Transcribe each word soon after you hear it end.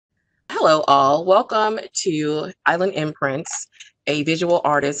Hello, all. Welcome to Island Imprints, a visual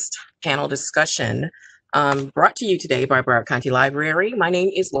artist panel discussion brought to you today by Broward County Library. My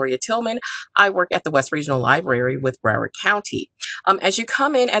name is Loria Tillman. I work at the West Regional Library with Broward County. As you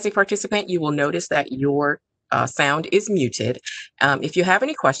come in as a participant, you will notice that your sound is muted. If you have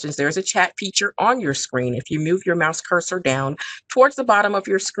any questions, there's a chat feature on your screen. If you move your mouse cursor down towards the bottom of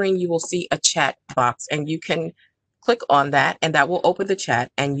your screen, you will see a chat box, and you can click on that, and that will open the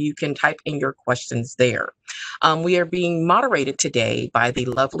chat, and you can type in your questions there. We are being moderated today by the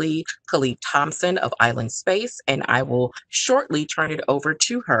lovely Calibe Thompson of Island Space, and I will shortly turn it over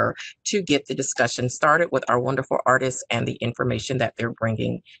to her to get the discussion started with our wonderful artists and the information that they're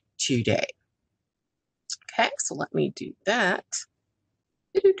bringing today. Okay, so let me do that.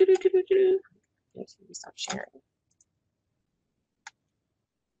 Stop sharing.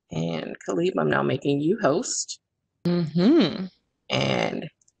 And Calibe, I'm now making you host. And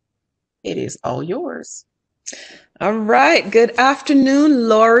it is all yours. All right. Good afternoon,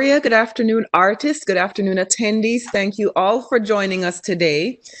 Loria. Good afternoon, artists. Good afternoon, attendees. Thank you all for joining us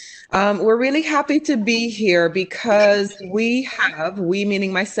today. We're really happy to be here because we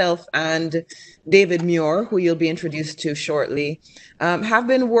meaning myself and David Muir, who you'll be introduced to shortly, have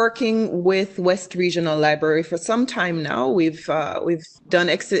been working with West Regional Library for some time now. We've done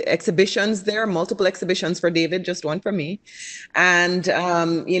exhibitions there, multiple exhibitions for David, just one for me. And,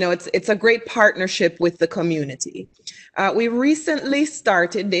 it's a great partnership with the community. We recently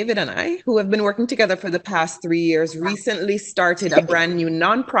started, David and I, who have been working together for the past 3 years, recently started a brand new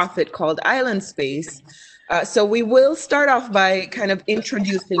nonprofit called Island Space. So we will start off by kind of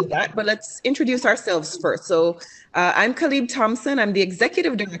introducing that, but let's introduce ourselves first. So I'm Calibe Thompson. I'm the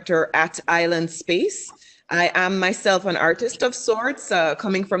executive director at Island Space. I am myself an artist of sorts,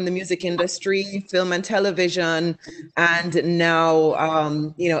 coming from the music industry, film and television, and now,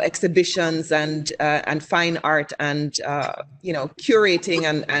 exhibitions and fine art and, curating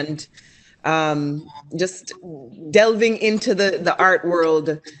and just delving into the art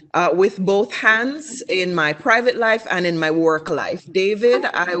world with both hands in my private life and in my work life. David,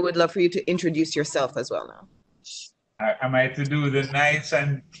 I would love for you to introduce yourself as well now. Am I to do the nice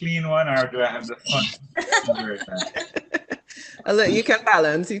and clean one, or do I have the fun? You can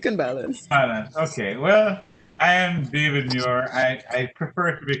balance. You can balance. Balance. Okay. Well, I am David Muir. I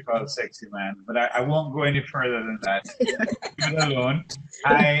prefer to be called Sexy Man, but I won't go any further than that. Leave it alone.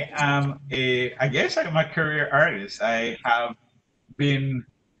 I guess I'm a career artist. I have been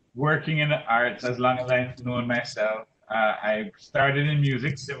working in the arts as long as I've known myself. I started in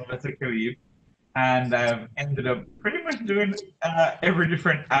music, similar to Calibe. And I've ended up pretty much doing every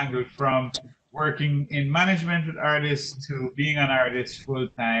different angle, from working in management with artists to being an artist full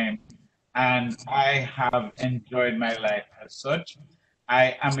time. And I have enjoyed my life as such.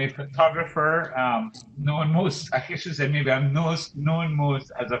 I am a photographer, known most, I should say maybe I'm known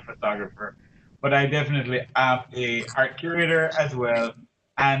most as a photographer, but I definitely am a art curator as well.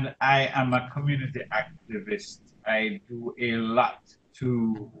 And I am a community activist. I do a lot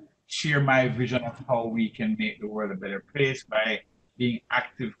to share my vision of how we can make the world a better place by being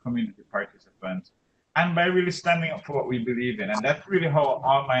active community participants and by really standing up for what we believe in. And that's really how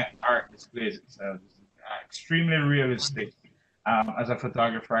all my art displays itself. It's extremely realistic. As a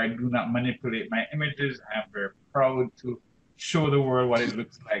photographer, I do not manipulate my images. I'm very proud to show the world what it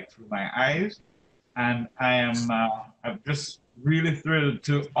looks like through my eyes. And I'm just really thrilled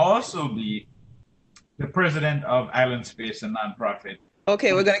to also be the president of Island Space, a nonprofit.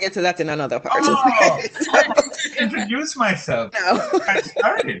 Okay, we're going to get to that in another part. Oh, introduce myself. No. I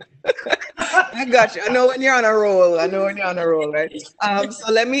started. I got you. I know when you're on a roll. Right?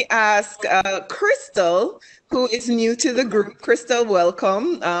 So let me ask Krystle, who is new to the group. Krystle,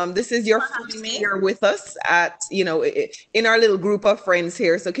 welcome. This is your first year with us in our little group of friends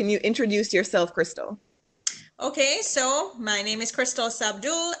here. So can you introduce yourself, Krystle? Okay, so my name is Krystle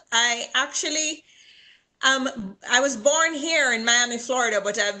Sabdul. I was born here in Miami, Florida,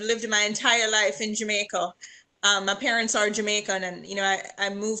 but I've lived my entire life in Jamaica. My parents are Jamaican, and I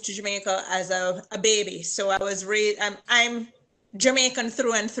moved to Jamaica as a baby. So I was raised. I'm Jamaican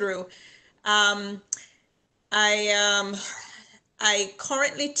through and through. I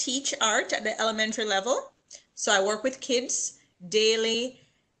currently teach art at the elementary level, so I work with kids daily,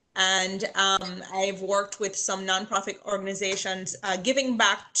 and I've worked with some nonprofit organizations giving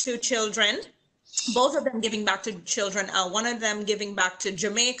back to children. Both of them giving back to children, one of them giving back to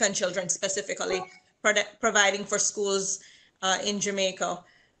Jamaican children, specifically providing for schools in Jamaica.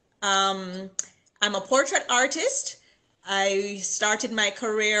 I'm a portrait artist. I started my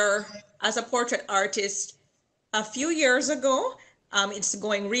career as a portrait artist a few years ago. It's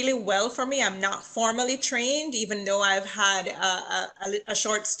going really well for me. I'm not formally trained, even though I've had a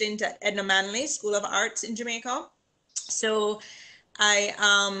short stint at Edna Manley School of Arts in Jamaica. So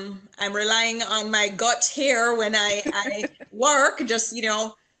I'm relying on my gut here when I work, just,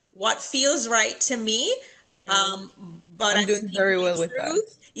 what feels right to me. But I'm doing very well with that.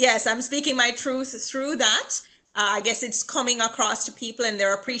 Yes, I'm speaking my truth through that. I guess it's coming across to people and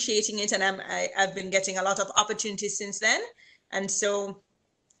they're appreciating it. And I've been getting a lot of opportunities since then. And so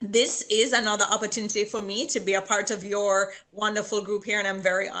this is another opportunity for me to be a part of your wonderful group here. And I'm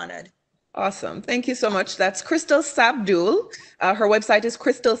very honored. Awesome. Thank you so much. That's Krystle Sabdul. Her website is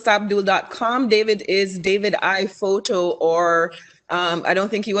krystelsabdul.com. David is David I Photo, or I don't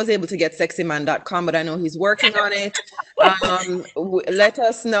think he was able to get sexyman.com, but I know he's working on it. Let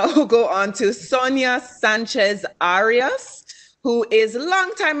us now go on to Sonya Sanchez Arias, who is a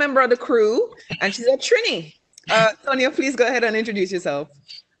longtime member of the crew, and she's a Trini. Sonya, please go ahead and introduce yourself.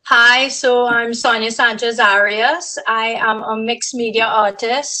 Hi, so I'm Sonya Sanchez Arias. I am a mixed media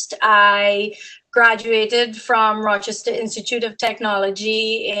artist. I graduated from Rochester Institute of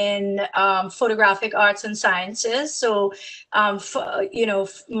Technology in photographic arts and sciences. So,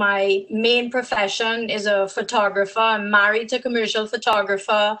 my main profession is a photographer. I'm married to a commercial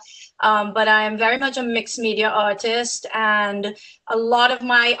photographer. But I am very much a mixed media artist, and a lot of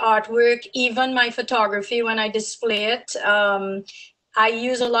my artwork, even my photography, when I display it, I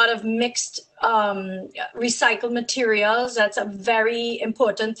use a lot of mixed recycled materials. That's a very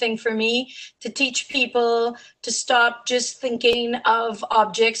important thing for me, to teach people to stop just thinking of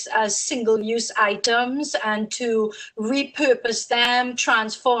objects as single-use items and to repurpose them,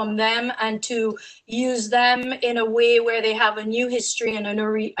 transform them, and to use them in a way where they have a new history and a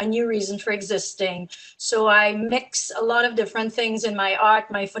new reason for existing. So I mix a lot of different things in my art,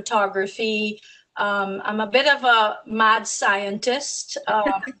 my photography. I'm a bit of a mad scientist.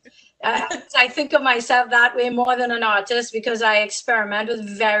 I think of myself that way more than an artist, because I experiment with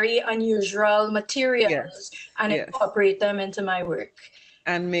very unusual materials and incorporate them into my work.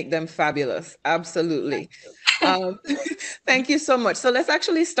 And make them fabulous. Absolutely. Thank you so much. So let's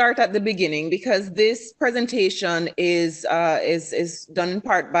actually start at the beginning, because this presentation is done in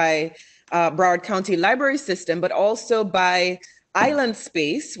part by Broward County Library System, but also by Island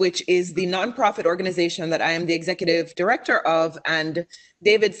Space, which is the nonprofit organization that I am the executive director of, and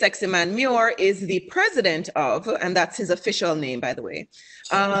David Sexyman Muir is the president of, and that's his official name, by the way.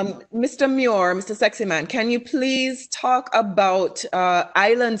 Mr. Muir, Mr. Sexyman, can you please talk about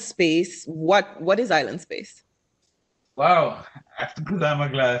Island Space? What is Island Space? Wow, I have to put on my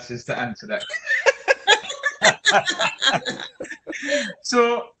glasses to answer that.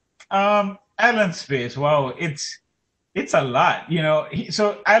 So, Island Space, wow, it's a lot,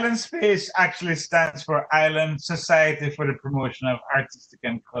 So Island Space actually stands for Island Society for the Promotion of Artistic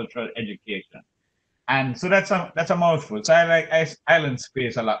and Cultural Education. And so that's a mouthful. So I like Island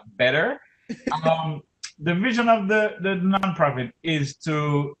Space a lot better. The vision of the nonprofit is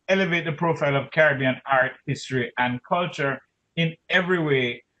to elevate the profile of Caribbean art, history, and culture in every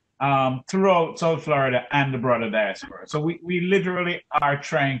way throughout South Florida and the broader diaspora. So we literally are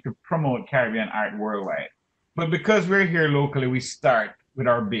trying to promote Caribbean art worldwide. But because we're here locally, we start with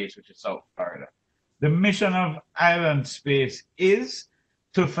our base, which is South Florida. The mission of Island Space is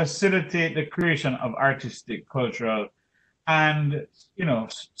to facilitate the creation of artistic, cultural, and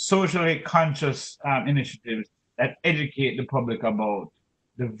socially conscious initiatives that educate the public about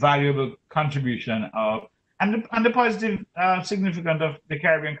the valuable contribution of and the positive significance of the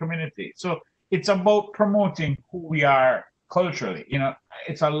Caribbean community. So it's about promoting who we are culturally.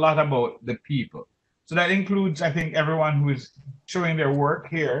 It's a lot about the people. So that includes, I think, everyone who is showing their work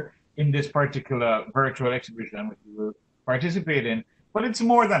here in this particular virtual exhibition, which we will participate in. But it's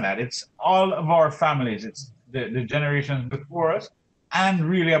more than that. It's all of our families. It's the generations before us, and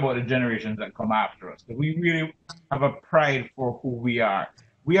really about the generations that come after us. So we really have a pride for who we are.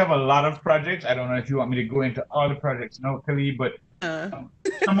 We have a lot of projects. I don't know if you want me to go into all the projects now, Calibe, but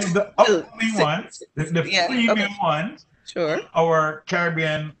some of the upcoming ones, the premium ones, sure. Our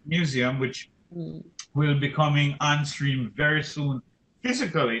Caribbean Museum, which will be coming on stream very soon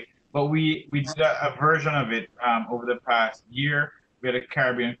physically, but we did a version of it over the past year. We had a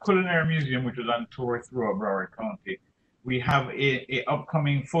Caribbean Culinary Museum, which was on tour throughout Broward County. We have a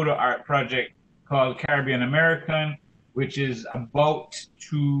upcoming photo art project called Caribbean American, which is about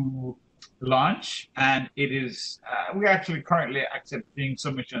to launch, and it is we're actually currently accepting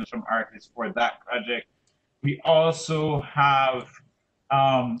submissions from artists for that project. We also have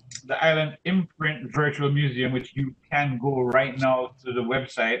the Island Imprint Virtual Museum, which you can go right now to the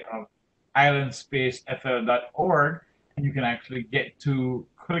website of islandspacefl.org you can actually get to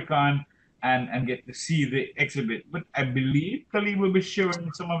click on and get to see the exhibit. But I believe Calibe will be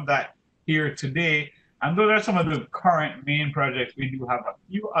showing some of that here today. And those are some of the current main projects. We do have a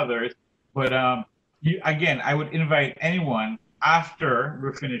few others, but again, I would invite anyone after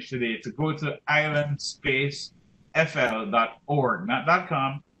we're finished today to go to islandspacefl.org, not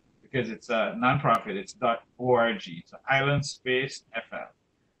 .com, because it's a nonprofit. It's .org. So islandspacefl.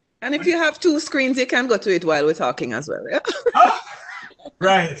 And if you have two screens, you can go to it while we're talking as well. Yeah? Oh,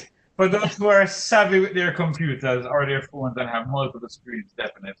 right. For those who are savvy with their computers or their phones and have multiple screens,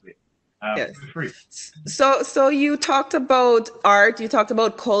 definitely. Yes. Free. So you talked about art, you talked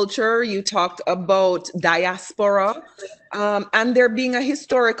about culture, you talked about diaspora, and there being a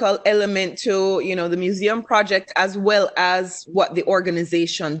historical element to, you know, the museum project as well as what the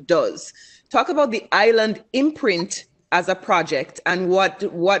organization does. Talk about the Island Imprint as a project and what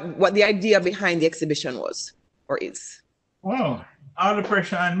the idea behind the exhibition was or is. Wow, all the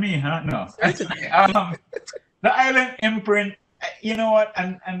pressure on me, huh? No. The Island Imprint, you know what,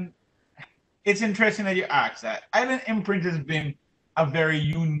 and it's interesting that you asked that. Island Imprint has been a very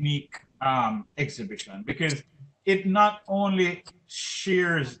unique exhibition because it not only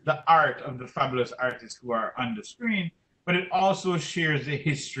shares the art of the fabulous artists who are on the screen, but it also shares the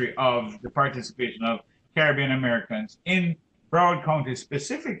history of the participation of Caribbean Americans in Broward County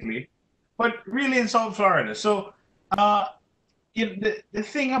specifically, but really in South Florida. So the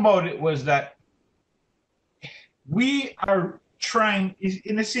thing about it was that we are trying,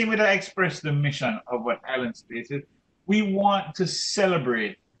 in the same way that I expressed the mission of what Island Space is, we want to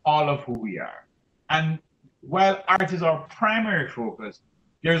celebrate all of who we are. And while art is our primary focus,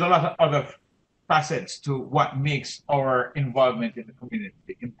 there's a lot of other facets to what makes our involvement in the community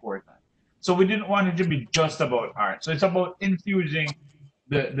important. So we didn't want it to be just about art. So it's about infusing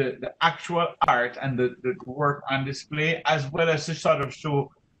the actual art and the work on display, as well as to sort of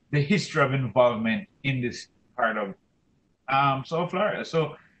show the history of involvement in this part of South Florida.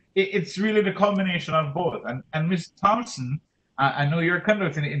 So it's really the culmination of both. And Ms. Thompson, I know you're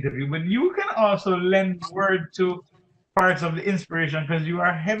conducting the interview, but you can also lend word to parts of the inspiration because you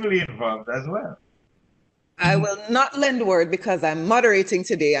are heavily involved as well. I will not lend word because I'm moderating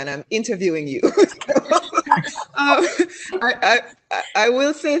today and I'm interviewing you. I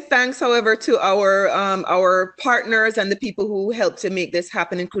will say thanks, however, to our partners and the people who helped to make this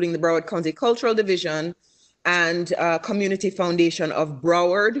happen, including the Broward County Cultural Division and Community Foundation of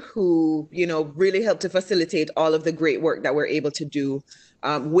Broward, who, you know, really helped to facilitate all of the great work that we're able to do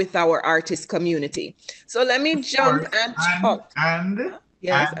with our artist community. So let me jump and talk.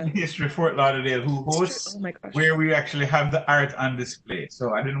 Yes, and History Fort Lauderdale, who hosts where we actually have the art on display.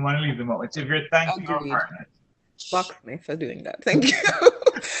 So I didn't want to leave them out. It's a great thanks to your partners. Box me for doing that. Thank you.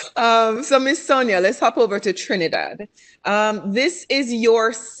 So Miss Sonya, let's hop over to Trinidad. This is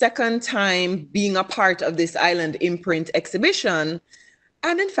your second time being a part of this Island Imprint exhibition.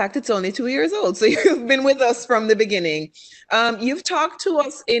 And in fact, it's only 2 years old. So you've been with us from the beginning. You've talked to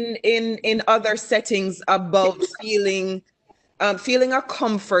us in other settings about feeling a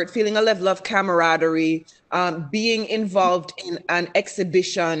comfort, feeling a level of camaraderie, being involved in an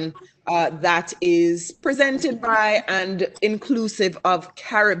exhibition that is presented by and inclusive of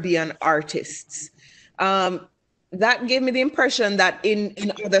Caribbean artists. That gave me the impression that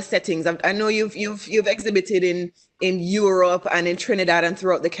in other settings, I know you've exhibited in Europe and in Trinidad and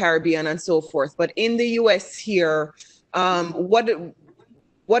throughout the Caribbean and so forth, but in the US here, what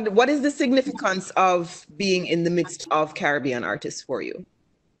is the significance of being in the midst of Caribbean artists for you?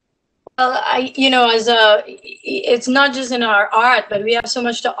 Well, it's not just in our art, but we have so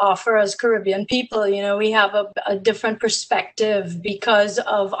much to offer as Caribbean people. You know, we have a different perspective because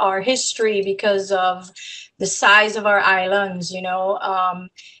of our history, because of the size of our islands, you know.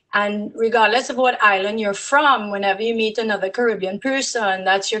 And regardless of what island you're from, whenever you meet another Caribbean person,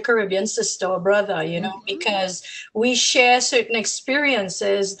 that's your Caribbean sister or brother, you know, because we share certain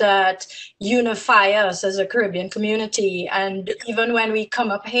experiences that unify us as a Caribbean community. And even when we come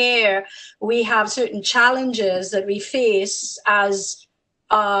up here, we have certain challenges that we face as,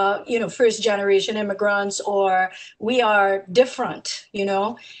 first generation immigrants, or we are different, you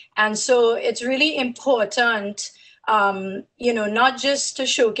know. And so it's really important, not just to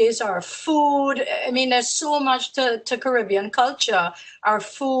showcase our food. I mean, there's so much to Caribbean culture, our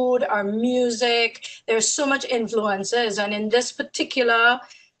food, our music, there's so much influences. And in this particular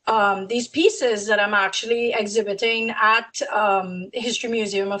these pieces that I'm actually exhibiting at History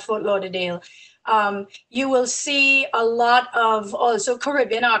Museum of Fort Lauderdale, you will see a lot of also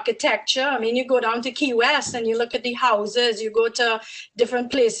Caribbean architecture. I mean, you go down to Key West and you look at the houses, you go to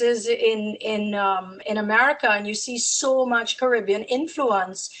different places in America and you see so much Caribbean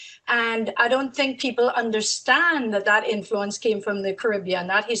influence. And I don't think people understand that that influence came from the Caribbean.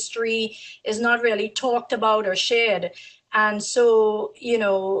 That history is not really talked about or shared. And so, you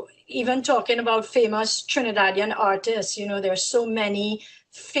know, even talking about famous Trinidadian artists, you know, there's so many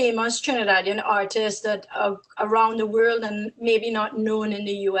famous Trinidadian artists that are around the world and maybe not known in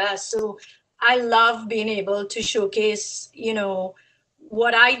the US. So I love being able to showcase, you know,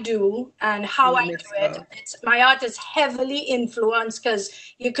 what I do and how I do it. My art is heavily influenced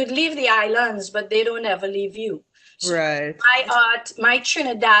because you could leave the islands, but they don't ever leave you. So right. my art, my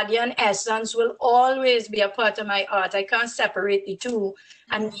Trinidadian essence will always be a part of my art. I can't separate the two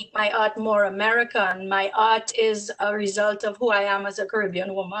and make my art more American. My art is a result of who I am as a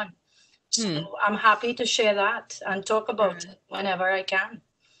Caribbean woman. So I'm happy to share that and talk about it whenever I can.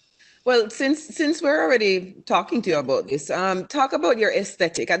 Well, since we're already talking to you about this, talk about your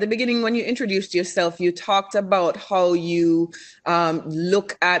aesthetic. At the beginning, when you introduced yourself, you talked about how you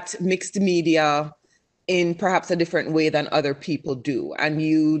look at mixed media in perhaps a different way than other people do, and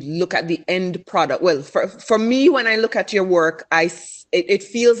you look at the end product. Well, for me, when I look at your work, it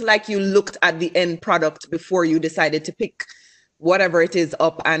feels like you looked at the end product before you decided to pick whatever it is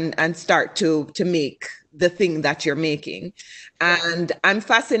up and start to make the thing that you're making. And I'm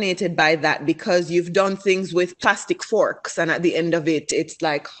fascinated by that because you've done things with plastic forks, and at the end of it, it's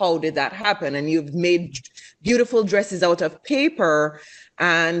like, how did that happen? And you've made beautiful dresses out of paper.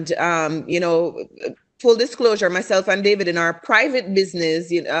 And you know, full disclosure, myself and David in our private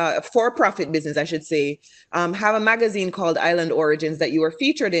business, for-profit business, I should say, have a magazine called Island Origins that you were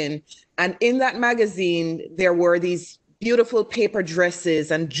featured in. And in that magazine, there were these beautiful paper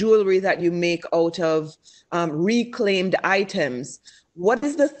dresses and jewelry that you make out of reclaimed items. What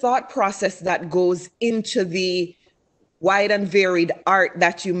is the thought process that goes into the wide and varied art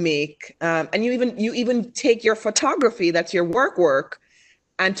that you make? And you even take your photography, that's your work,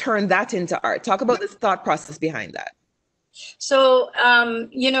 and turn that into art. Talk about the thought process behind that. So,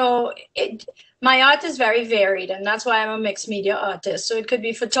 you know, my art is very varied, and that's why I'm a mixed media artist. So it could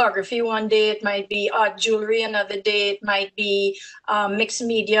be photography one day, it might be art jewelry another day, it might be mixed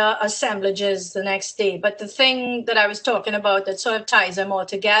media assemblages the next day. But the thing that I was talking about that sort of ties them all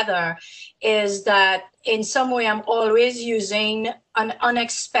together is that in some way I'm always using an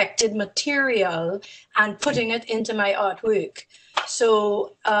unexpected material and putting it into my artwork.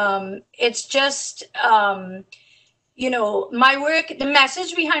 So it's just, you know, my work, the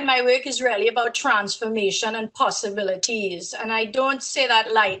message behind my work is really about transformation and possibilities. And I don't say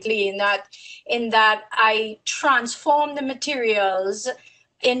that lightly in that I transform the materials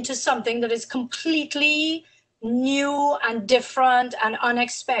into something that is completely new and different and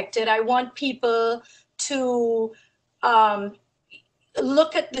unexpected. I want people to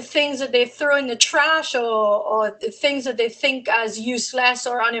look at the things that they throw in the trash or the things that they think as useless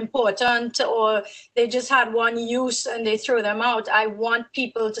or unimportant, or they just had one use and they throw them out. I want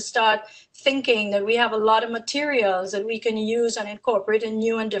people to start thinking that we have a lot of materials that we can use and incorporate in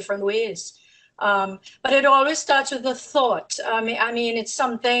new and different ways. But it always starts with a thought. I mean, it's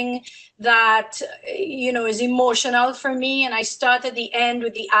something that, you know, is emotional for me. And I start at the end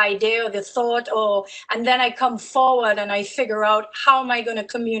with the idea or the thought, and then I come forward and I figure out how am I going to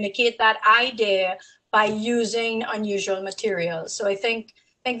communicate that idea by using unusual materials. So I think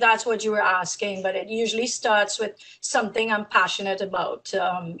that's what you were asking, but it usually starts with something I'm passionate about.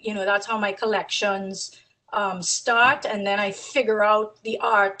 You know, that's how my collections start, and then I figure out the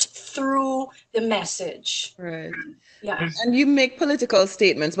art through the message. Right. Yeah. And you make political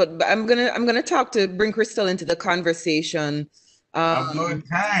statements, but I'm gonna bring Krystle into the conversation. No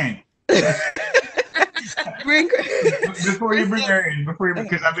time. Before you bring her in,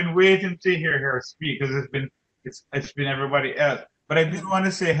 because I've been waiting to hear her speak, because it's been everybody else. But I did want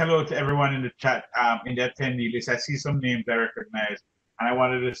to say hello to everyone in the chat, in the attendee list. I see some names I recognize. And I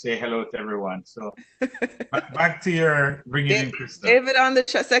wanted to say hello to everyone. So back to your bringing in Krystle. David on the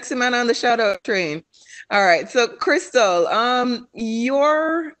sexy man on the shout out train. All right. So Krystle,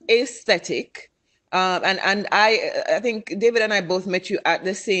 your aesthetic, and I think David and I both met you at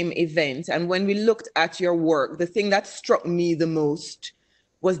the same event. And when we looked at your work, the thing that struck me the most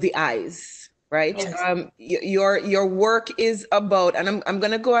was the eyes. Right. Yes. Your work is about, and I'm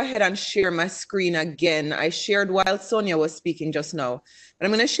going to go ahead and share my screen again. I shared while Sonya was speaking just now, but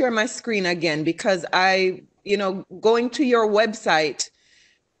I'm going to share my screen again because going to your website,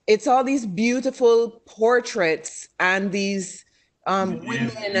 it's all these beautiful portraits and these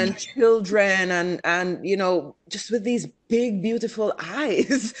women and children and you know, just with these big beautiful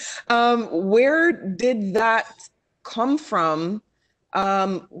eyes. Where did that come from?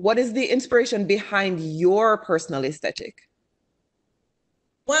 What is the inspiration behind your personal aesthetic?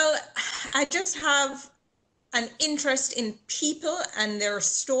 Well, I just have an interest in people and their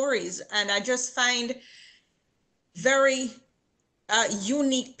stories, and I just find very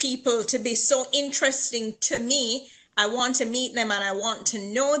unique people to be so interesting to me. I want to meet them and I want to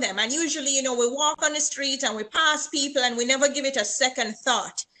know them. And usually, you know, we walk on the street and we pass people and we never give it a second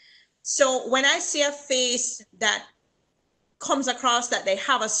thought. So when I see a face that comes across that they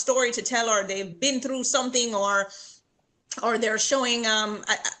have a story to tell, or they've been through something, or they're showing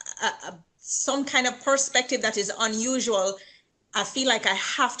some kind of perspective that is unusual, I feel like I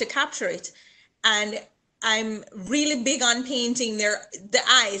have to capture it. And I'm really big on painting the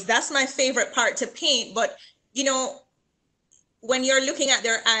eyes. That's my favorite part to paint. But you know, when you're looking at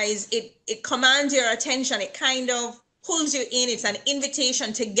their eyes, it commands your attention. It kind of pulls you in. It's an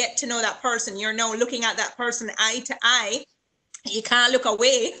invitation to get to know that person. You're now looking at that person eye to eye. You can't look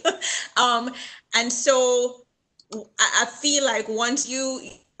away. And so I feel like once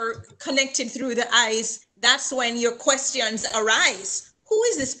you are connected through the eyes, that's when your questions arise. Who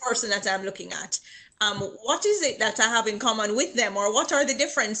is this person that I'm looking at? What is it that I have in common with them, or what are the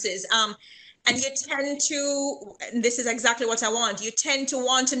differences? And you tend to, and this is exactly what I want, you tend to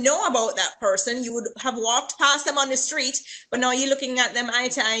want to know about that person. You would have walked past them on the street, but now you're looking at them eye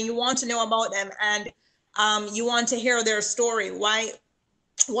to eye, and you want to know about them, and you want to hear their story. Why?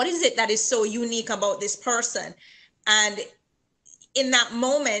 What is it that is so unique about this person? And in that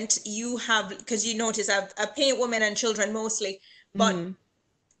moment, you have, because you notice I paint women and children mostly, but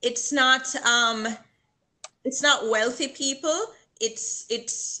it's not wealthy people.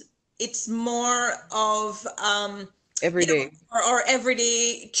 It's more of everyday, you know, or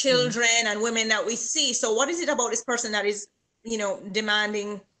everyday children and women that we see. So what is it about this person that is, you know,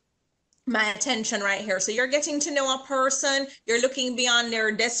 demanding my attention right here? So you're getting to know a person, you're looking beyond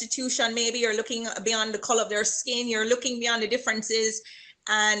their destitution, maybe you're looking beyond the color of their skin, you're looking beyond the differences,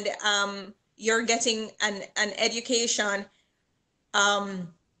 and you're getting an education,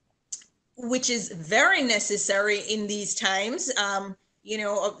 which is very necessary in these times. You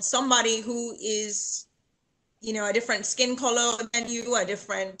know, somebody who is, you know, a different skin color than you, a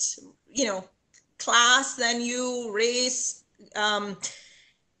different, you know, class than you, race, you know.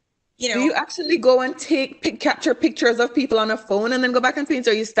 Do you actually go and capture pictures of people on a phone and then go back and paint,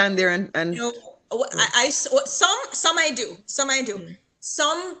 or you stand there and You know, some I do.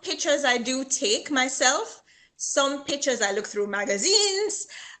 Some pictures I do take myself. Some pictures I look through magazines.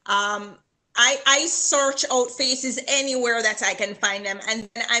 I search out faces anywhere that I can find them, and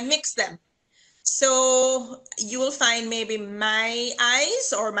then I mix them. So you will find maybe my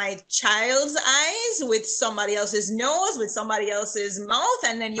eyes or my child's eyes with somebody else's nose, with somebody else's mouth,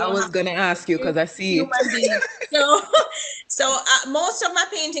 and then you. I was going to ask you because I see it. So most of my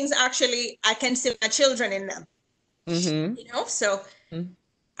paintings, actually, I can see my children in them. You know, so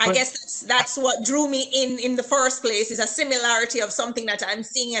I guess that's what drew me in the first place, is a similarity of something that I'm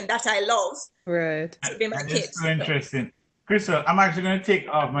seeing and that I love. Right. To be my kids. So interesting. Krystle, I'm actually going to take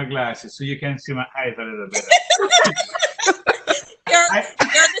off my glasses so you can see my eyes a little bit. You're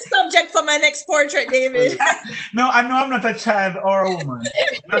the subject for my next portrait, David. No, I know I'm not a child or a woman.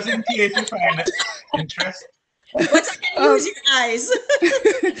 Just in case you find interest. But I can use your eyes.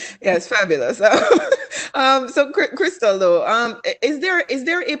 Yes, fabulous. So Krystle, though, is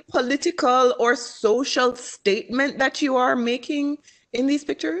there a political or social statement that you are making in these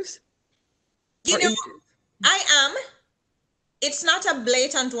pictures? You know, I am. It's not a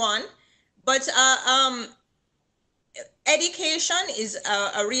blatant one, but education is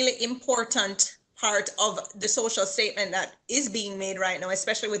a really important part of the social statement that is being made right now,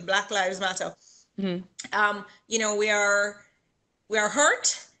 especially with Black Lives Matter. You know, we are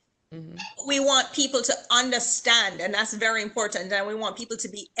hurt. We want people to understand, and that's very important. And we want people to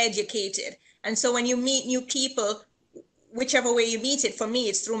be educated. And so when you meet new people, whichever way you meet it, for me,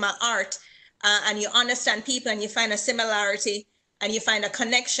 it's through my art, and you understand people and you find a similarity and you find a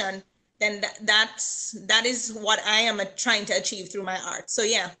connection, then that is what I am trying to achieve through my art. So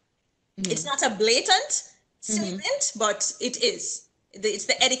yeah, it's not a blatant statement, but it is. It's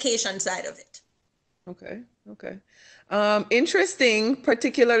the education side of it. Okay. Interesting,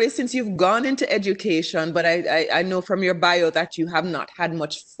 particularly since you've gone into education, but I know from your bio that you have not had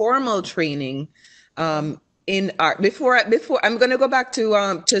much formal training in art? Before I'm going to go back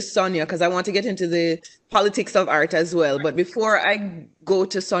to Sonya, because I want to get into the politics of art as well. But before I go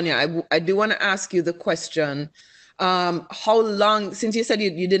to Sonya, I do want to ask you the question. How long, since you said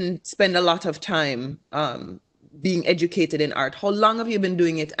you didn't spend a lot of time being educated in art, how long have you been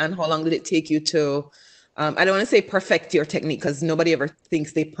doing it, and how long did it take you to, I don't want to say perfect your technique, because nobody ever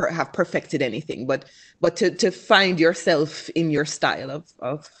thinks they have perfected anything, but to find yourself in your style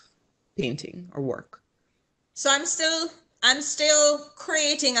of painting or work? So I'm still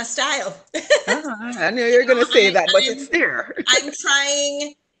creating a style. I knew you were going to say that, but it's there. I'm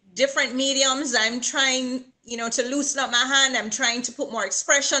trying different mediums. I'm trying, to loosen up my hand. I'm trying to put more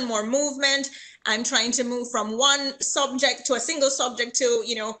expression, more movement. I'm trying to move from one subject to a single subject to,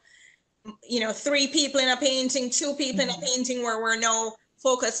 3 people in a painting, 2 people in a painting, where we're now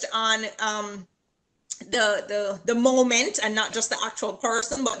focused on the moment and not just the actual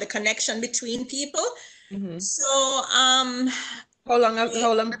person, but the connection between people. So how long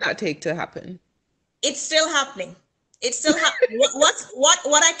did that take to happen? It's still happening. It's still happening.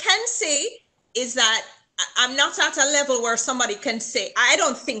 What I can say is that I'm not at a level where somebody can say, I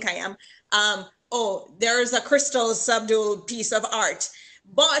don't think I am, oh, there's a Krystle Sabdul piece of art,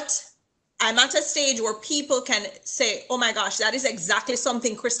 but I'm at a stage where people can say, oh my gosh, that is exactly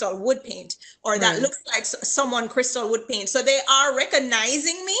something Krystle would paint, or that looks like someone Krystle would paint. So they are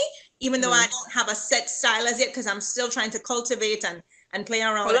recognizing me, even though I don't have a set style as yet, because I'm still trying to cultivate and play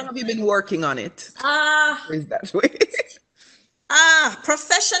around. How long have you been working on it? Is that way?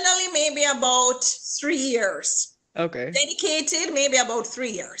 Professionally, maybe about 3 years. Okay. Dedicated, maybe about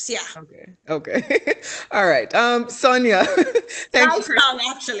 3 years. Yeah. Okay. All right. Sonya, thank you. Long,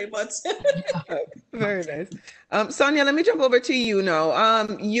 actually, but very nice. Sonya, let me jump over to you now.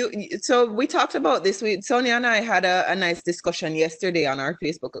 So we talked about this. Sonya and I had a nice discussion yesterday on our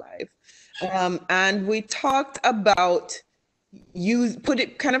Facebook Live, and we talked about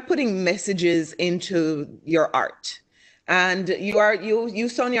putting messages into your art, and you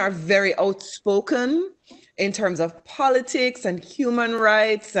Sonya are very outspoken in terms of politics and human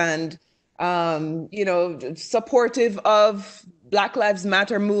rights, and supportive of Black Lives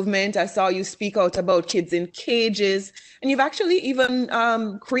Matter movement. I saw you speak out about kids in cages, and you've actually even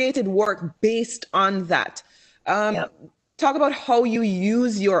created work based on that. Talk about how you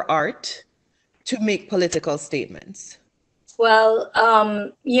use your art to make political statements. Well,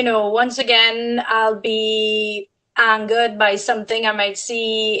 once again, I'll be angered by something I might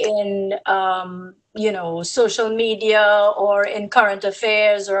see in social media or in current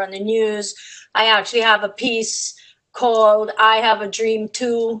affairs or on the news. I actually have a piece called I Have a Dream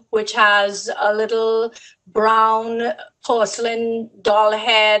Too, which has a little brown porcelain doll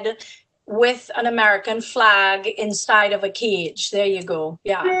head with an American flag inside of a cage. There you go.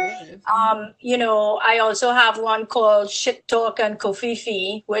 Yeah. I also have one called Shit Talk and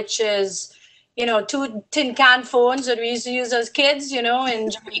Kofifi, which is 2 tin can phones that we used to use as kids, in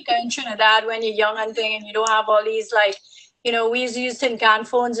Jamaica and Trinidad when you're young and thing, and you don't have all these we used to use tin can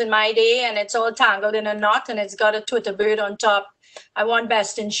phones in my day, and it's all tangled in a knot, and it's got a Twitter bird on top. I won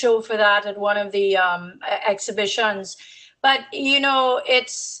Best in Show for that at one of the exhibitions. But,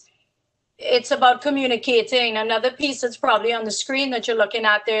 it's about communicating. Another piece that's probably on the screen that you're looking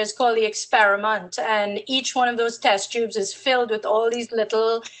at there is called The Experiment. And each one of those test tubes is filled with all these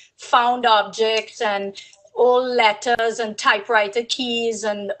little found objects and old letters and typewriter keys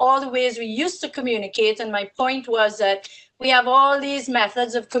and all the ways we used to communicate. And my point was that we have all these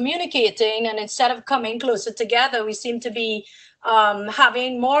methods of communicating, and instead of coming closer together, we seem to be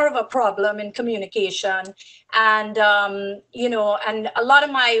having more of a problem in communication. And and a lot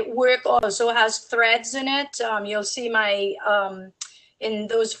of my work also has threads in it. You'll see my in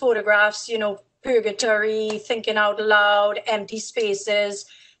those photographs, purgatory, thinking out loud, empty spaces.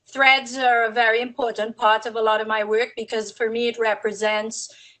 Threads are a very important part of a lot of my work, because for me it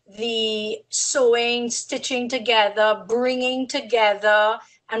represents the sewing, stitching together, bringing together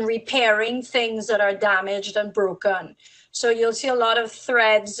and repairing things that are damaged and broken. So you'll see a lot of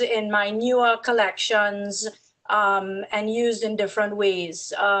threads in my newer collections, and used in different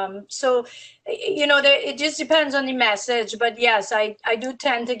ways. It just depends on the message. But yes, I do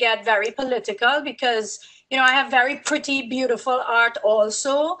tend to get very political, because I have very pretty, beautiful art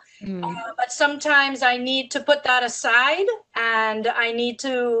also. But sometimes I need to put that aside, and I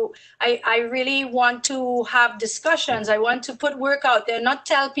really want to have discussions. I want to put work out there, not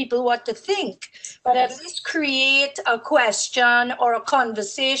tell people what to think, but at least create a question or a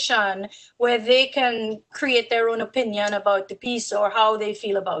conversation where they can create their own opinion about the piece or how they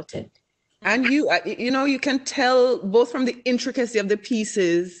feel about it. And you can tell both from the intricacy of the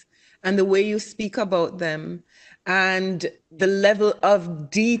pieces and the way you speak about them and the level of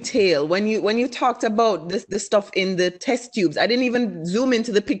detail. When you talked about the stuff in the test tubes, I didn't even zoom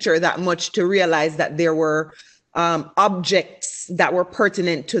into the picture that much to realize that there were objects that were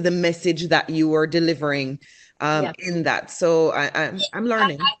pertinent to the message that you were delivering in that. So I'm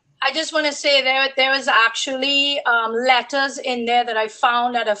learning. I just want to say there was actually letters in there that I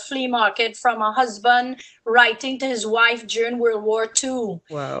found at a flea market from a husband writing to his wife during World War II.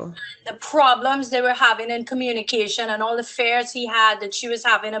 Wow. The problems they were having in communication and all the fears he had that she was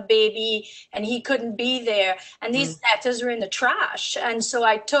having a baby and he couldn't be there. And these letters were in the trash. And so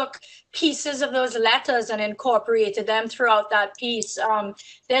I took pieces of those letters and incorporated them throughout that piece.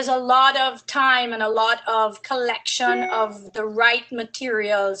 There's a lot of time and a lot of collection of the right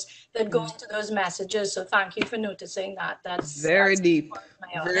materials that go into those messages. So thank you for noticing that. That's very deep.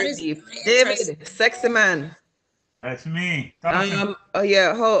 Very deep. David, sexy man. That's me. Oh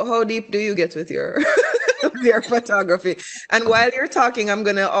yeah. How deep do you get with your your photography? And while you're talking, I'm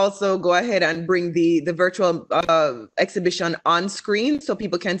gonna also go ahead and bring the virtual exhibition on screen so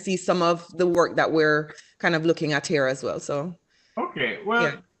people can see some of the work that we're kind of looking at here as well. So okay, well,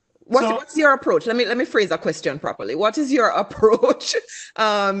 yeah. What's your approach? Let me phrase that question properly. What is your approach?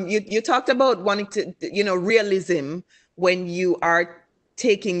 You talked about wanting to, realism when you are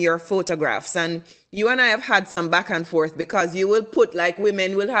taking your photographs, and you and I have had some back and forth because you will put, like,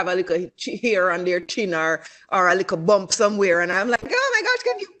 women will have a little hair on their chin or a little bump somewhere, and I'm like, oh my gosh,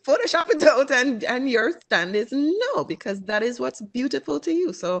 can you Photoshop it out? And your stand is no, because that is what's beautiful to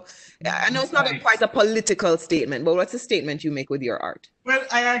you. So I know it's not quite a political statement, but what's a statement you make with your art? Well,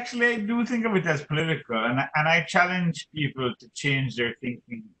 I do think of it as political, and I challenge people to change their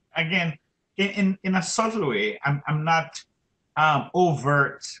thinking. Again, in a subtle way. I'm not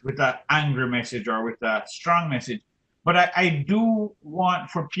overt with an angry message or with a strong message, but I do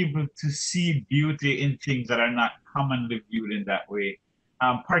want for people to see beauty in things that are not commonly viewed in that way,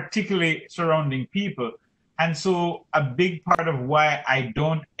 particularly surrounding people. And so a big part of why I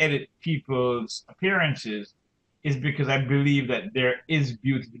don't edit people's appearances is because I believe that there is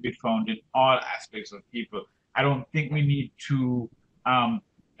beauty to be found in all aspects of people. I don't think we need to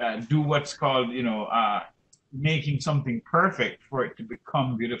do what's called, making something perfect for it to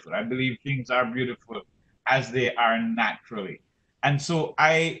become beautiful. I believe things are beautiful as they are naturally. And so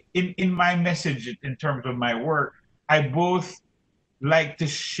in my message, in terms of my work, I both like to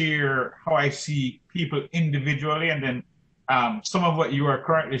share how I see people individually, and then some of what you are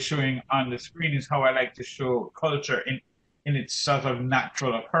currently showing on the screen is how I like to show culture in its sort of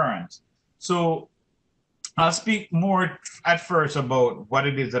natural occurrence. So I'll speak more at first about what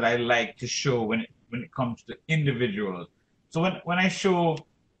it is that I like to show when it comes to individuals. So when I show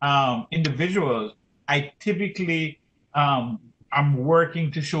individuals, I typically I'm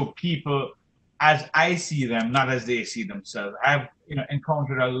working to show people as I see them, not as they see themselves. I've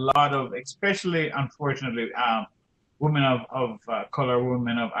encountered a lot of, especially unfortunately, women of color,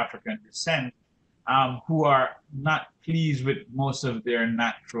 women of African descent, who are not pleased with most of their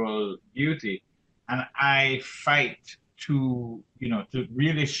natural beauty, and I fight to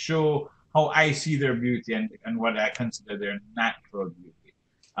really show how I see their beauty and what I consider their natural beauty.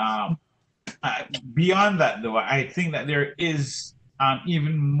 Beyond that, though, I think that there is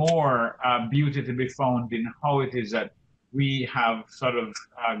even more beauty to be found in how it is that we have sort of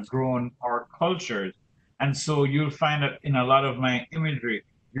grown our cultures. And so you'll find that in a lot of my imagery,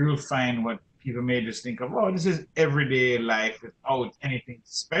 you'll find what people may just think of, oh, this is everyday life without anything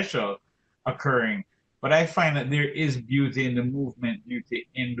special occurring. But I find that there is beauty in the movement, beauty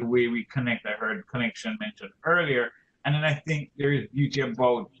in the way we connect. I heard connection mentioned earlier. And then I think there is beauty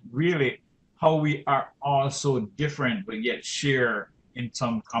about really how we are all so different, but yet share in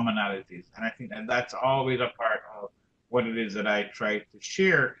some commonalities. And I think that that's always a part of what it is that I try to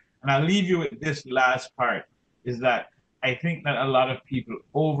share. And I'll leave you with this last part, is that I think that a lot of people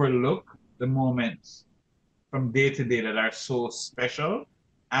overlook the moments from day to day that are so special.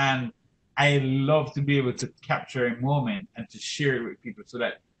 And I love to be able to capture a moment and to share it with people so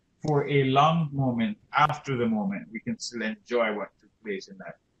that for a long moment after the moment, we can still enjoy what took place in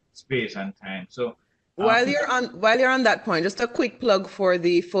that space and time. So while you're on that point, just a quick plug for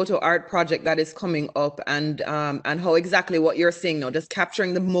the photo art project that is coming up, and how exactly what you're saying now, just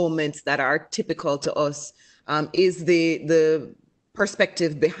capturing the moments that are typical to us, is the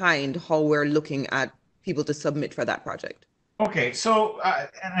perspective behind how we're looking at people to submit for that project. Okay, so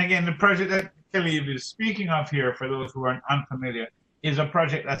and again, the project that Calibe is speaking of here, for those who are unfamiliar, is a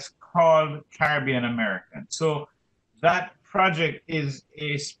project that's called Caribbean American. So that project is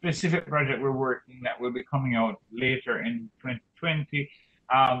a specific project we're working that will be coming out later in 2020.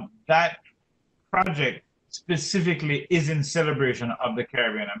 that project specifically is in celebration of the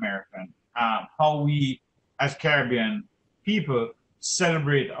Caribbean American, how we as Caribbean people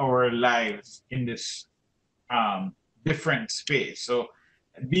celebrate our lives in this different space. So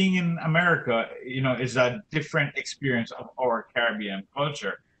being in America, is a different experience of our Caribbean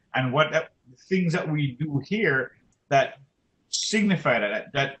culture. And things that we do here that signify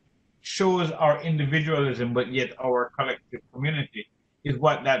that shows our individualism, but yet our collective community, is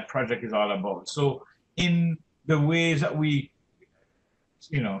what that project is all about. So in the ways that we,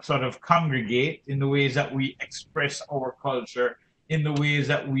 sort of congregate, in the ways that we express our culture, in the ways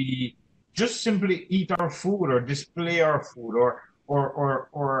that we just simply eat our food or display our food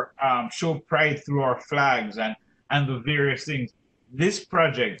or show pride through our flags and the various things. This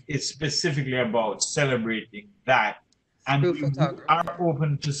project is specifically about celebrating that. And we are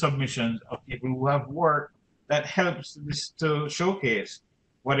open to submissions of people who have work that helps this to showcase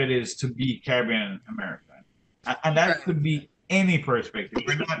what it is to be Caribbean American. And that could be any perspective.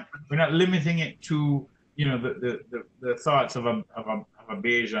 We're not limiting it to, the thoughts of a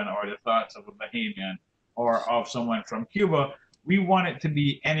Bayesian or the thoughts of a Bahamian or of someone from Cuba. We want it to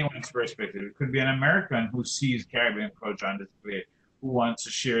be anyone's perspective. It could be an American who sees Caribbean culture on display, who wants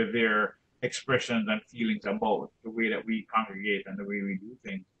to share their expressions and feelings about the way that we congregate and the way we do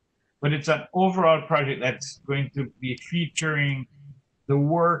things. But it's an overall project that's going to be featuring the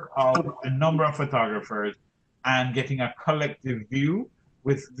work of a number of photographers and getting a collective view,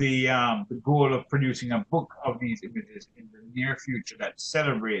 with the goal of producing a book of these images in the near future that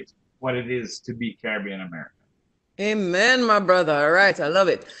celebrates what it is to be Caribbean American. Amen, my brother. All right, I love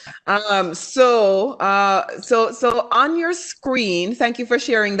it. So on your screen, thank you for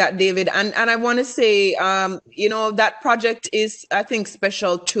sharing that, David. And I want to say, that project is, I think,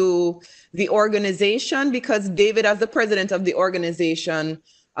 special to the organization, because David, as the president of the organization,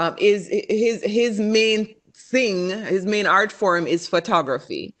 is his main thing, his main art form is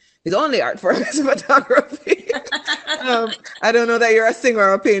photography. His only art form is photography. I don't know that you're a singer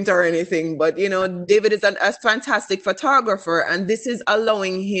or a painter or anything, but David is a fantastic photographer, and this is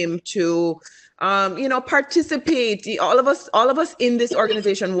allowing him to participate. All of us in this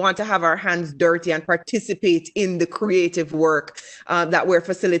organization want to have our hands dirty and participate in the creative work that we're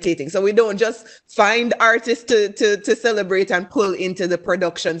facilitating. So we don't just find artists to celebrate and pull into the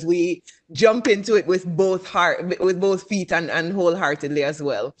productions. We jump into it with both feet and wholeheartedly as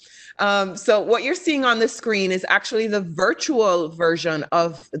well. So what you're seeing on the screen is actually the virtual version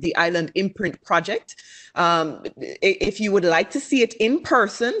of the Island Imprint project. If you would like to see it in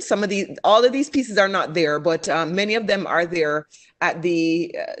person, all of these pieces are not there, but many of them are there at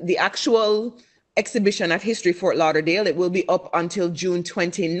the actual exhibition at History Fort Lauderdale. It will be up until June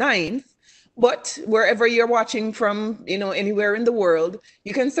 29th. But wherever you're watching from, anywhere in the world,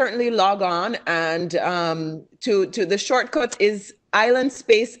 you can certainly log on, and to the shortcut is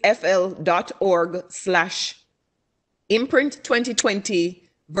islandspacefl.org/imprint2020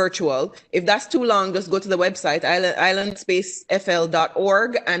 virtual. If that's too long, just go to the website,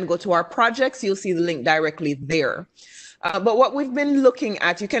 islandspacefl.org, and go to our projects. You'll see the link directly there. But what we've been looking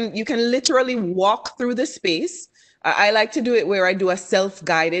at, you can literally walk through the space. I like to do it where I do a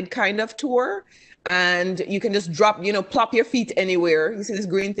self-guided kind of tour, and you can just plop your feet anywhere. You see this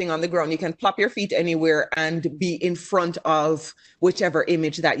green thing on the ground. You can plop your feet anywhere and be in front of whichever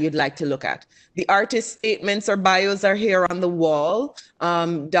image that you'd like to look at. The artist statements or bios are here on the wall.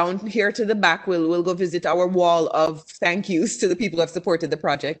 Down here to the back, we'll go visit our wall of thank yous to the people who have supported the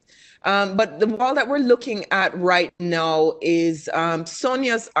project. But the wall that we're looking at right now is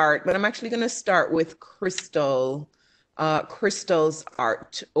Sonya's art, but I'm actually going to start with Krystle's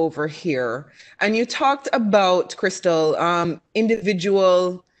art over here. And you talked about, Krystle,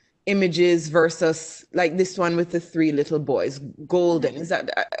 individual images versus like this one with the three little boys, golden. Is that,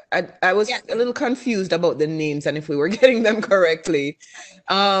 I was a little confused about the names and if we were getting them correctly.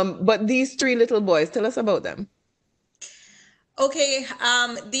 But these three little boys, tell us about them. Okay,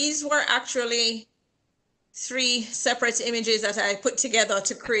 these were actually three separate images that I put together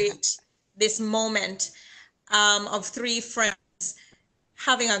to create this moment of three friends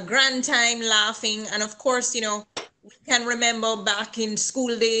having a grand time laughing. And of course, we can remember back in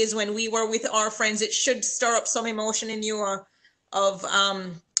school days when we were with our friends. It should stir up some emotion in you of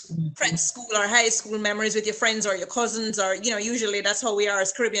friends school or high school memories with your friends or your cousins, or usually that's how we are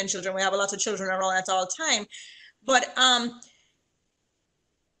as Caribbean children. We have a lot of children around at all time. But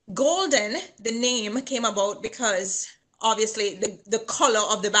golden, the name came about because obviously the color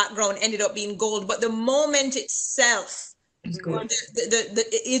of the background ended up being gold, but the moment itself It's or good.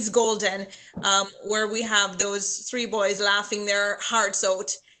 It's Golden, where we have those three boys laughing their hearts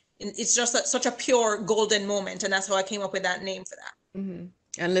out. And it's just such a pure golden moment, and that's how I came up with that name for that. Mm-hmm.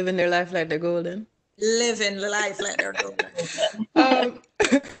 And living their life like they're golden. Living the life like they're golden.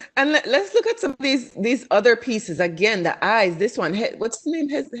 And let's look at some of these other pieces again. The eyes. This one. What's the name?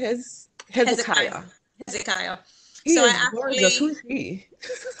 Hezekiah. Hezekiah. He So is gorgeous. Who's he?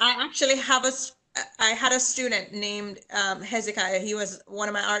 I actually I had a student named Hezekiah. He was one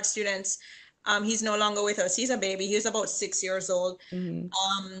of my art students. He's no longer with us. He's a baby. He was about 6 years old.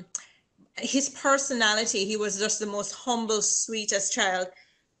 Mm-hmm. His personality, he was just the most humble, sweetest child.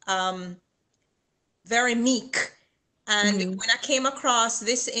 Very meek. And when I came across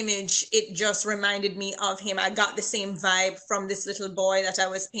this image, it just reminded me of him. I got the same vibe from this little boy that I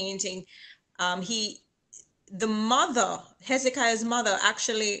was painting. The mother, Hezekiah's mother,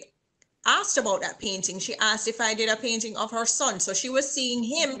 actually asked about that painting. She asked if I did a painting of her son. So she was seeing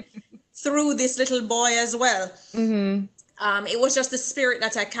him through this little boy as well. It was just the spirit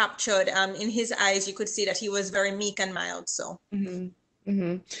that I captured. In his eyes, you could see that he was very meek and mild. So.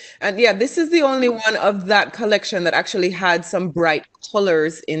 And yeah, this is the only one of that collection that actually had some bright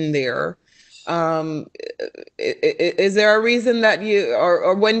colors in there. Is there a reason that you,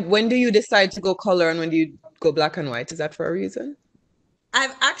 or when do you decide to go color and when do you go black and white? Is that for a reason?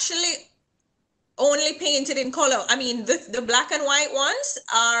 I've actually only painted in color. I mean, the black and white ones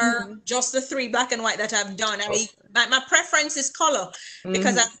are just the 3 black and white that I've done. My preference is color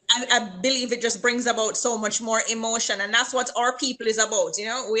because I believe it just brings about so much more emotion, and that's what our people is about. You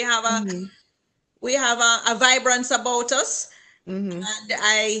know, we have a vibrance about us, and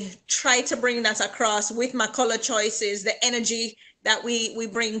I try to bring that across with my color choices, the energy that we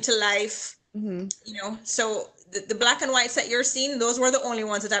bring to life. You know, so the black and whites that you're seeing, those were the only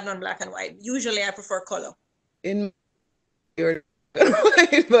ones that I've done black and white. Usually I prefer color. In your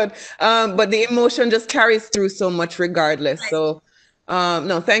but the emotion just carries through so much regardless. Right. So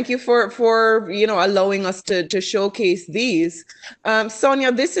no, thank you for allowing us to showcase these.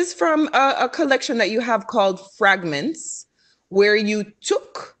 Sonya, this is from a collection that you have called Fragments, where you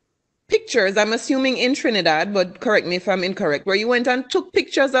took pictures, I'm assuming in Trinidad, but correct me if I'm incorrect, where you went and took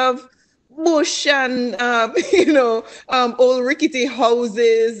pictures of bush and old rickety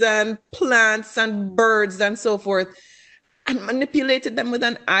houses and plants and birds and so forth, and manipulated them with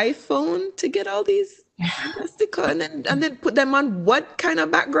an iPhone to get all these fantastical, and then put them on what kind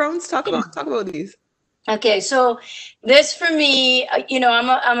of backgrounds? Talk about these. Okay, so this for me,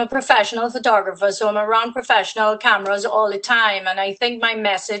 I'm a professional photographer, so I'm around professional cameras all the time, and I think my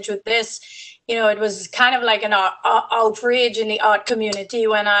message with this, it was kind of like an outrage in the art community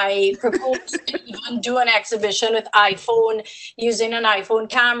when I proposed to even do an exhibition with iPhone, using an iPhone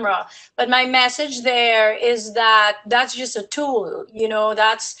camera. But my message there is that that's just a tool,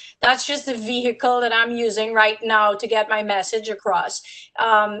 that's just the vehicle that I'm using right now to get my message across.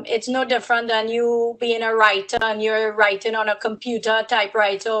 It's no different than you being a writer and you're writing on a computer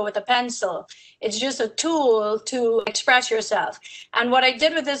typewriter with a pencil. It's just a tool to express yourself. And what I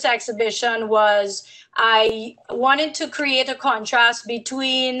did with this exhibition was I wanted to create a contrast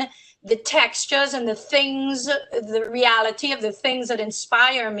between the textures and the reality of the things that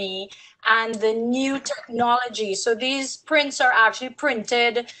inspire me and the new technology. So these prints are actually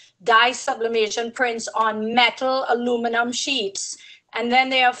printed, dye sublimation prints on metal aluminum sheets. And then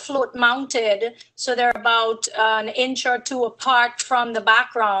they are float mounted. So they're about an inch or 2 apart from the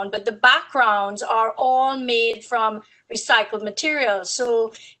background, but the backgrounds are all made from recycled materials.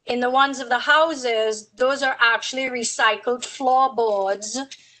 So in the ones of the houses, those are actually recycled floorboards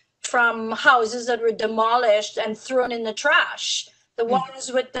from houses that were demolished and thrown in the trash. The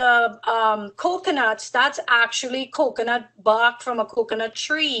ones with the coconuts, that's actually coconut bark from a coconut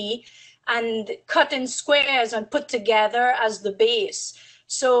tree and cut in squares and put together as the base.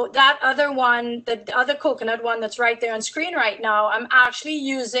 So that other one, the other coconut one that's right there on screen right now, I'm actually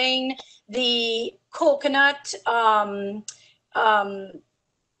using the coconut, I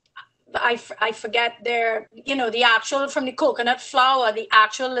forget their, the actual from the coconut flower, the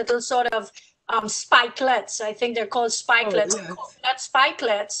actual little sort of spikelets. I think they're called spikelets, coconut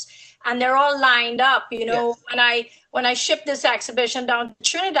spikelets. And they're all lined up, when I shipped this exhibition down to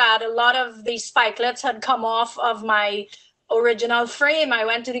Trinidad, a lot of the spikelets had come off of my original frame. I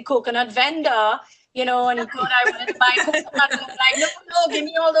went to the coconut vendor, and he thought I wanted to buy coconut. And I was like, no, give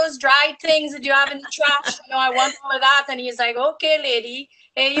me all those dried things that you have in the trash. I want all of that. And he's like, okay, lady,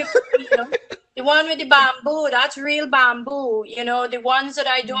 here you go. The one with the bamboo, that's real bamboo. You know, the ones that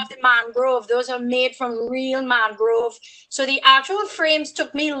I do of the mangrove, those are made from real mangrove. So the actual frames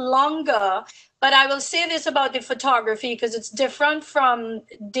took me longer, but I will say this about the photography because it's different from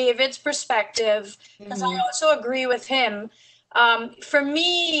David's perspective, because I also agree with him. For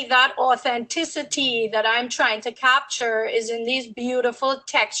me, that authenticity that I'm trying to capture is in these beautiful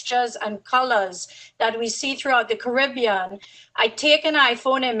textures and colors that we see throughout the Caribbean. I take an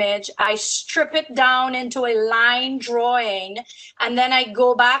iPhone image, I strip it down into a line drawing, and then I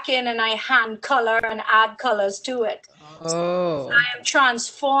go back in and I hand color and add colors to it. Oh. I am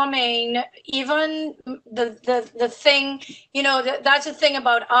transforming even the thing, you know, that's the thing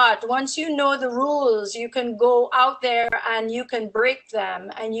about art. Once you know the rules, you can go out there and you can break them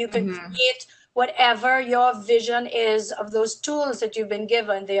and you can create whatever your vision is of those tools that you've been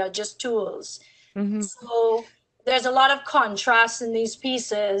given. They are just tools. So there's a lot of contrast in these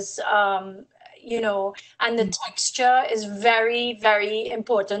pieces, you know, and the texture is very, very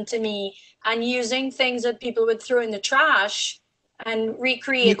important to me. And using things that people would throw in the trash and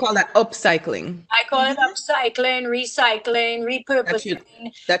recreate. You call that upcycling? I call it upcycling, recycling, repurposing.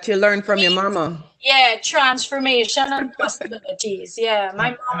 That you learned from your mama. Yeah, transformation and possibilities. Yeah,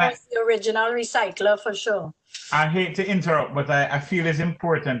 my mom was the original recycler for sure. I hate to interrupt, but I feel it's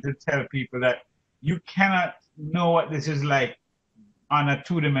important to tell people that you cannot know what this is like on a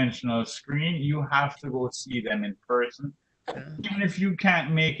two-dimensional screen. You have to go see them in person. Even if you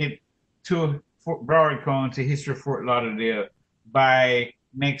can't make it to Broward County, History of Fort Lauderdale by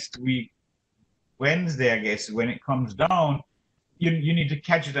next week, Wednesday, I guess, when it comes down, you need to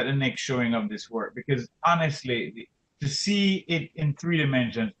catch it at the next showing of this work, because honestly, to see it in 3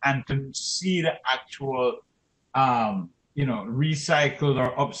 dimensions and to see the actual, you know, recycled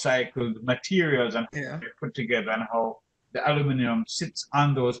or upcycled materials and how they're put together and how the aluminum sits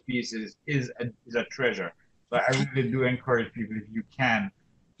on those pieces is a treasure. So I really do encourage people, if you can,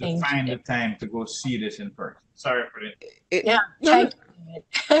 to find the time to go see this in person. Sorry for it.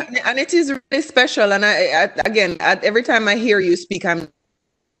 And it is really special. And every time I hear you speak, I'm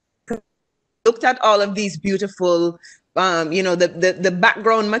looked at all of these beautiful, you know, the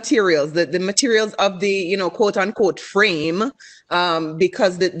background materials, the materials of the, you know, quote unquote frame,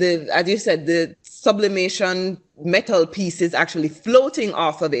 because the as you said, the sublimation metal piece is actually floating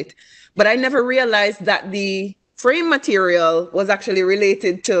off of it. But I never realized that the frame material was actually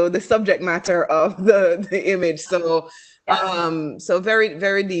related to the subject matter of the image. So so very,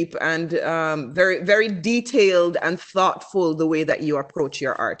 very deep and very, very detailed and thoughtful the way that you approach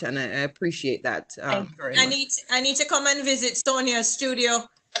your art, and I appreciate that. Very much. I need to come and visit Sonya's studio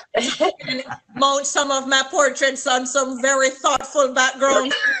and mount some of my portraits on some very thoughtful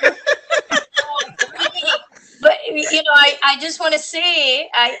background. But, you know, I just want to say,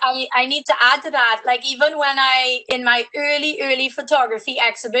 I need to add to that, like even when in my early photography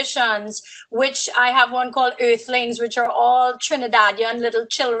exhibitions, which I have one called Earthlings, which are all Trinidadian little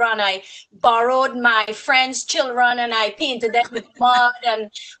children. I borrowed my friends' children and I painted them with mud.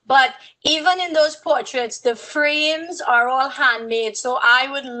 But even in those portraits, the frames are all handmade. So I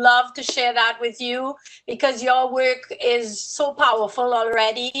would love to share that with you, because your work is so powerful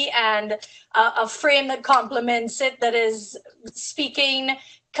already, and a frame that complements it, that is speaking,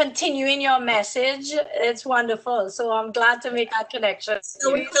 continuing your message. It's wonderful. So I'm glad to make that connection.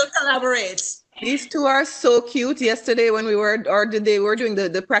 So we will collaborate. These two are so cute. Yesterday when we were, or they were doing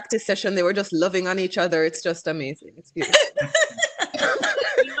the practice session, they were just loving on each other. It's just amazing. It's beautiful.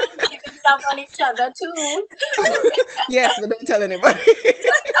 Love on each other too. Yes, but don't tell anybody.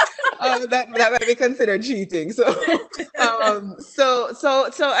 That might be considered cheating. So,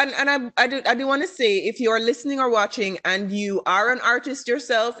 and I do want to say, if you are listening or watching and you are an artist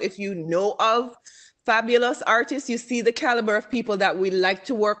yourself, if you know of fabulous artists, you see the caliber of people that we like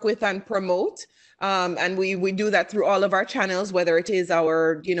to work with and promote. And we do that through all of our channels, whether it is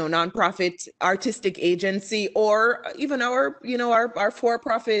our, you know, nonprofit artistic agency, or even our, you know, our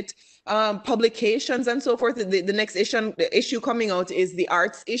for-profit publications and so forth. The next issue coming out is the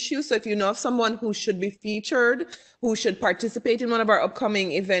arts issue. So if you know of someone who should be featured, who should participate in one of our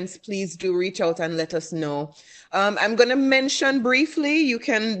upcoming events, please do reach out and let us know. I'm going to mention briefly, you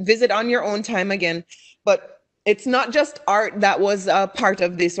can visit on your own time again, but it's not just art that was a part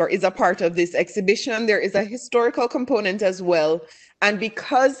of this or is a part of this exhibition. There is a historical component as well. And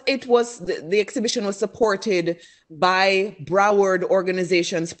because it was the exhibition was supported by Broward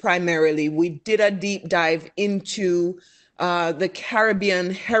organizations primarily, we did a deep dive into the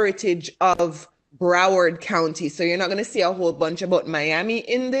Caribbean heritage of Broward County. So you're not going to see a whole bunch about Miami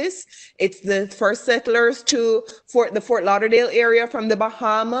in this. It's the first settlers to the Fort Lauderdale area from the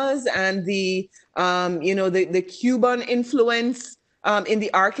Bahamas, and the the Cuban influence in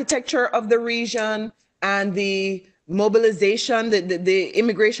the architecture of the region, and the mobilization, the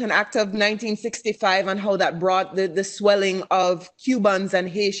Immigration Act of 1965, and how that brought the swelling of Cubans and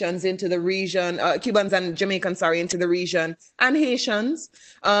Haitians into the region, Cubans and Jamaicans, sorry, into the region, and Haitians.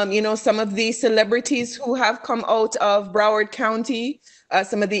 Some of the celebrities who have come out of Broward County,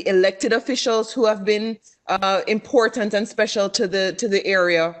 some of the elected officials who have been important and special to the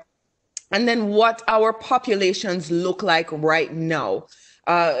area, and then what our populations look like right now.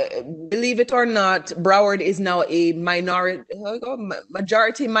 Believe it or not, Broward is now a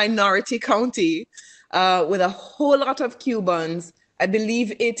majority minority county with a whole lot of Cubans. I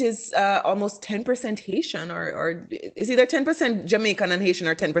believe it is almost 10% Haitian, or it's either 10% Jamaican and Haitian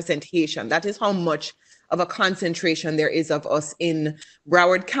or 10% Haitian. That is how much of a concentration there is of us in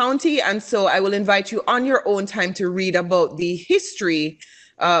Broward County. And so I will invite you on your own time to read about the history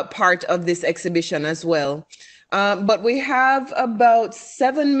part of this exhibition as well. But we have about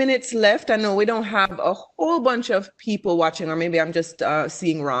 7 minutes left. I know we don't have a whole bunch of people watching, or maybe I'm just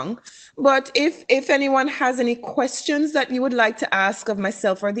seeing wrong. But if anyone has any questions that you would like to ask of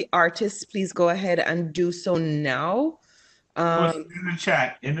myself or the artists, please go ahead and do so now. In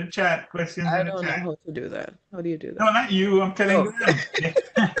the chat, questions. I don't know how to do that. How do you do that? No, not you. I'm telling you.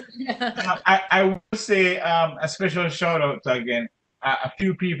 I will say a special shout out to, again, a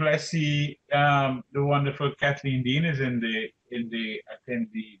few people I see. The wonderful Kathleen Dean is in the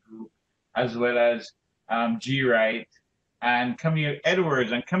attendee group, as well as G. Wright and Camille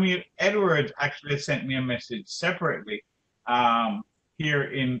Edwards. And Camille Edwards actually sent me a message separately here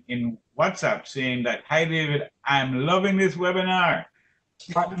in WhatsApp saying that, "Hi David, I'm loving this webinar.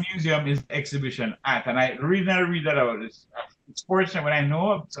 What the museum is the exhibition at?" And the reason I read that out is it's fortunate when I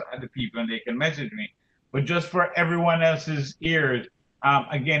know of the people and they can message me. But just for everyone else's ears,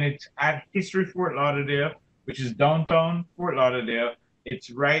 again, it's at History Fort Lauderdale, which is downtown Fort Lauderdale.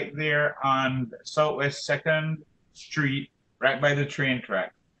 It's right there on Southwest 2nd Street, right by the train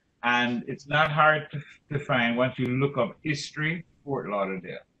track. And it's not hard to find once you look up History Fort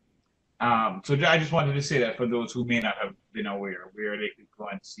Lauderdale. So I just wanted to say that for those who may not have been aware where they could go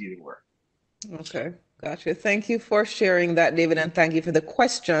and see the work. Okay, gotcha. Thank you for sharing that, David, and thank you for the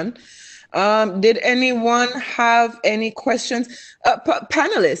question. Did anyone have any questions?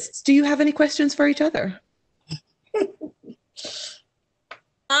 Panelists, do you have any questions for each other?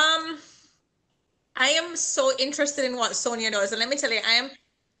 I am so interested in what Sonya does, and let me tell you, I'm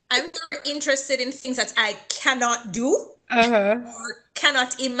very interested in things that I cannot do or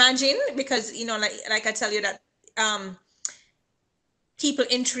cannot imagine, because like I tell you that people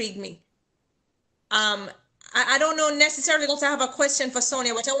intrigue me. I don't know necessarily to have a question for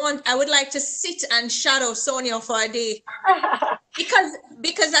Sonya, but I would like to sit and shadow Sonya for a day,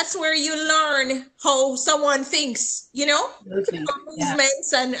 because that's where you learn how someone thinks,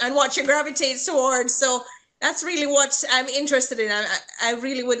 movements and what you gravitate towards. So that's really what I'm interested in. I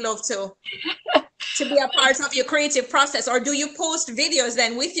really would love to be a part of your creative process. Or do you post videos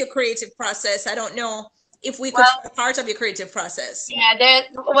then with your creative process? I don't know if we could be a part of your creative process. Yeah,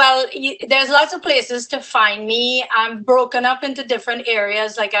 there's lots of places to find me. I'm broken up into different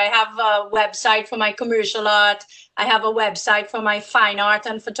areas. Like I have a website for my commercial art. I have a website for my fine art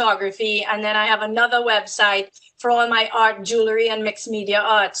and photography. And then I have another website for all my art, jewelry, and mixed media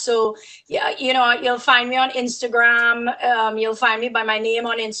art. So, yeah, you'll find me on Instagram. You'll find me by my name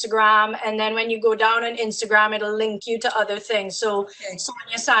on Instagram. And then when you go down on Instagram, it'll link you to other things. So, okay.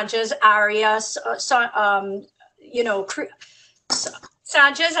 Sonya Sanchez Arias,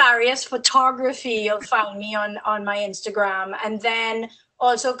 Sanchez Arias Photography, you'll find me on my Instagram. And then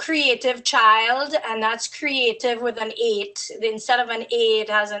also Creative Child, and that's creative with an 8. Instead of an A, it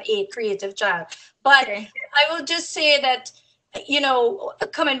has an 8, Creative Child. But okay. I will just say that,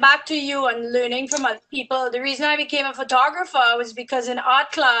 coming back to you and learning from other people, the reason I became a photographer was because in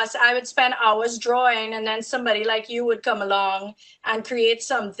art class, I would spend hours drawing, and then somebody like you would come along and create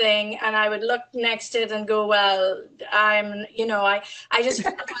something, and I would look next to it and go, well, I just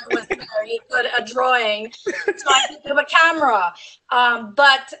felt I was very good at drawing, so I picked up a camera.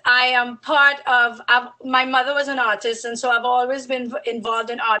 But I am part of, my mother was an artist, and so I've always been involved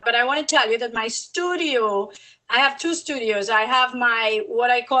in art. But I want to tell you that my studio, I have 2 studios. I have what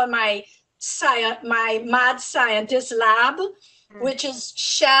I call my mad scientist lab, which is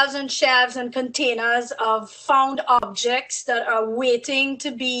shelves and shelves and containers of found objects that are waiting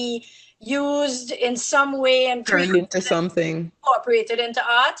to be, used in some way and Turned into something. incorporated into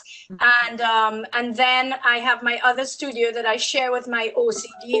art. And then I have my other studio that I share with my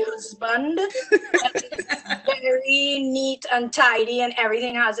OCD husband. It's very neat and tidy, and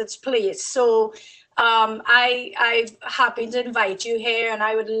everything has its place. So I'm happy to invite you here, and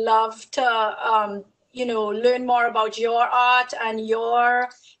I would love to learn more about your art and your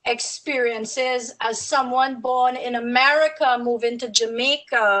experiences as someone born in America, moving to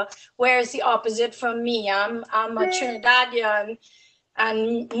Jamaica, where it's the opposite from me. I'm a Trinidadian,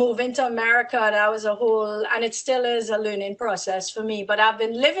 and moving to America, that was and it still is a learning process for me. But I've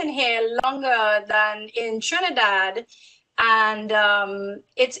been living here longer than in Trinidad, and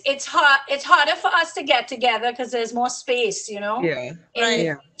it's harder for us to get together because there's more space, Yeah.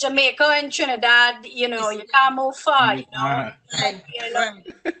 In Jamaica and Trinidad, you can't move far, Right.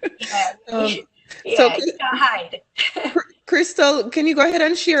 So you can't hide. Krystle, can you go ahead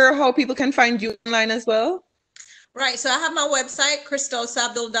and share how people can find you online as well? Right. So I have my website,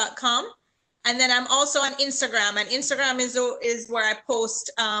 KrystleSabdul.com. And then I'm also on Instagram, and Instagram is where I post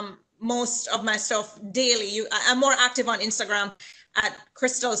most of my stuff daily. I'm more active on Instagram at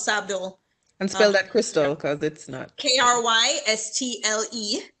Krystle Sabdul. And spell that Krystle, because it's not. Krystle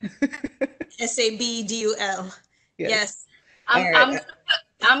Sabdul. Yes.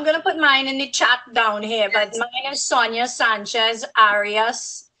 I'm gonna put mine in the chat down here, but mine is Sonya Sanchez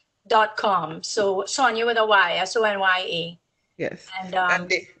Arias.com. So Sonya with a Y, SONYA. Yes. And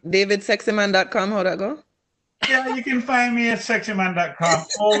DavidSexyman.com, how'd that go? Yeah, you can find me at sexyman.com,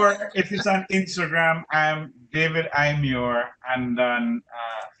 or if it's on Instagram, I'm David I Muir, and on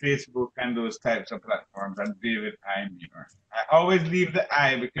Facebook and those types of platforms, I'm David I Muir. I always leave the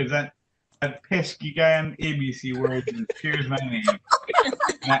I because that pesky guy on ABC Words shares my name.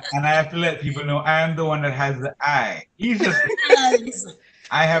 And I have to let people know I'm the one that has the I. He's just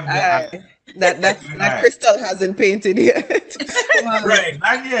I have the I. That Krystle hasn't painted yet. Right,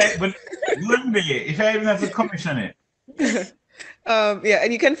 not yet, but one day, if I even have to commission it.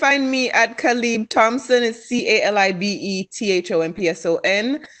 And you can find me at Calibe Thompson. It's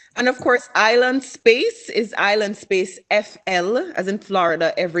CALIBETHOMPSON. And of course, Island Space is Island Space FL, as in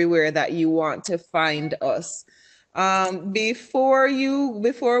Florida, everywhere that you want to find us. Before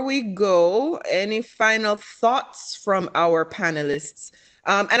we go, any final thoughts from our panelists?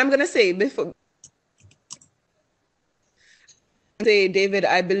 And I'm going to say David,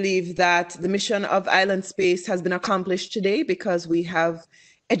 I believe that the mission of Island Space has been accomplished today because we have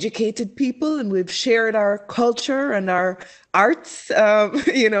educated people and we've shared our culture and our arts, and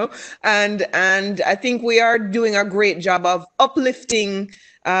I think we are doing a great job of uplifting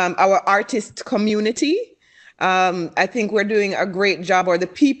our artist community. I think we're doing a great job, or the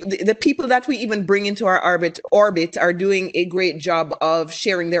people that we even bring into our orbit are doing a great job of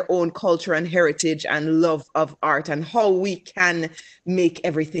sharing their own culture and heritage and love of art and how we can make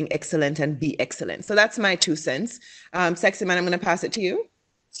everything excellent and be excellent. So that's my 2 cents. Sexy Man, I'm going to pass it to you.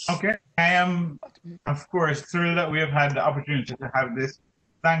 Okay. I am, of course, thrilled that we have had the opportunity to have this.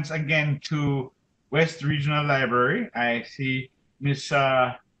 Thanks again to West Regional Library. I see Miss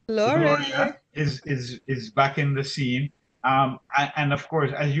Gloria is back in the scene. And of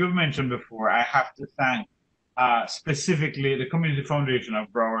course, as you've mentioned before, I have to thank specifically the Community Foundation of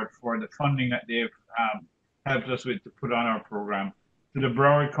Broward for the funding that they've helped us with to put on our program, to the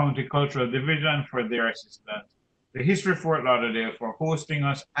Broward County Cultural Division for their assistance, the History Fort Lauderdale for hosting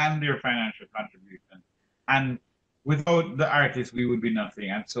us and their financial contribution. And without the artists, we would be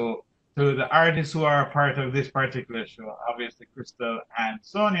nothing. And so to the artists who are a part of this particular show, obviously Krystle and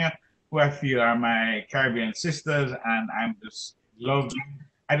Sonya, who I feel are my Caribbean sisters, and I just love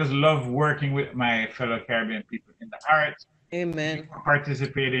working with my fellow Caribbean people in the arts. Amen.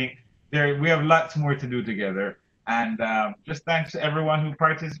 Participating. We have lots more to do together. And just thanks to everyone who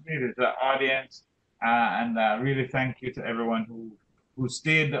participated, the audience, and really thank you to everyone who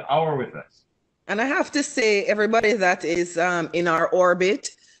stayed the hour with us. And I have to say, everybody that is in our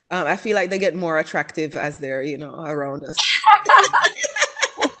orbit, I feel like they get more attractive as they're, around us.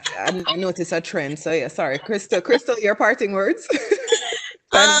 I noticed a trend. So yeah, sorry, Krystle, your parting words.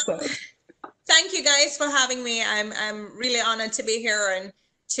 Thank you guys for having me. I'm really honored to be here and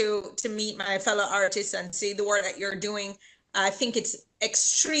to meet my fellow artists and see the work that you're doing. I think it's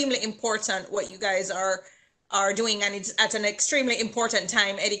extremely important what you guys are doing, and it's at an extremely important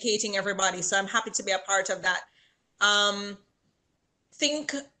time educating everybody. So I'm happy to be a part of that.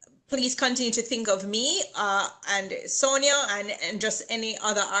 Please continue to think of me and Sonya and just any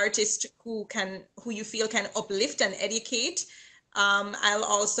other artist who you feel can uplift and educate. I'll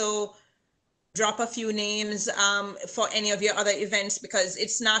also drop a few names for any of your other events, because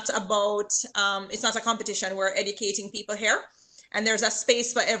it's not about, it's not a competition. We're educating people here, and there's a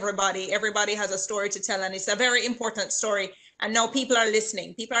space for everybody. Everybody has a story to tell, and it's a very important story. And now people are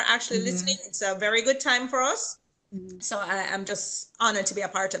listening. People are actually listening. It's a very good time for us. So I'm just honored to be a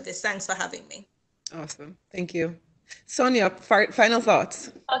part of this. Thanks for having me. Awesome. Thank you. Sonya, final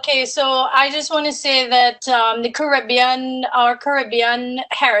thoughts. Okay, so I just want to say that our Caribbean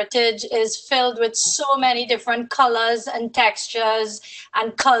heritage is filled with so many different colors and textures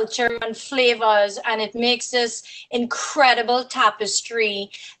and culture and flavors, and it makes this incredible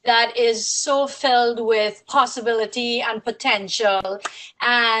tapestry that is so filled with possibility and potential.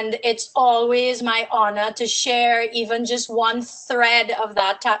 And it's always my honor to share even just one thread of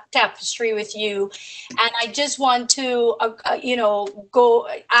that tapestry with you. And I just want to go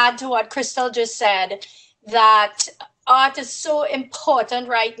add to what Krystle just said, that art is so important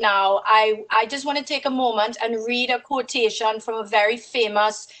right now. I just want to take a moment and read a quotation from a very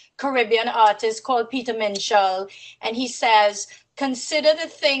famous Caribbean artist called Peter Minshall. And he says, "Consider the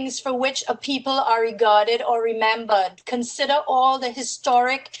things for which a people are regarded or remembered. Consider all the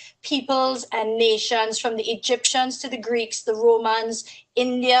historic peoples and nations, from the Egyptians to the Greeks, the Romans,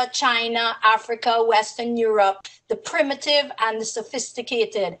 India, China, Africa, Western Europe, the primitive and the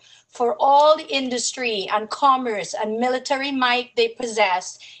sophisticated. For all the industry and commerce and military might they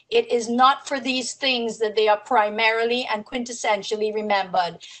possess, it is not for these things that they are primarily and quintessentially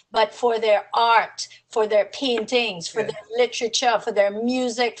remembered, but for their art, for their paintings, for their literature, for their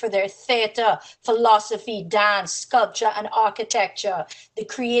music, for their theater, philosophy, dance, sculpture, and architecture. The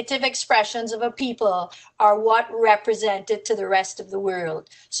creative expressions of a people are what represent it to the rest of the world."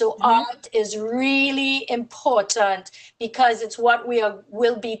 So art is really important because it's what we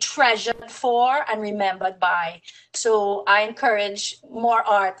will be treasured for and remembered by. So I encourage more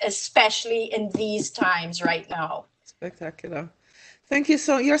art, especially in these times right now. Spectacular. Thank you.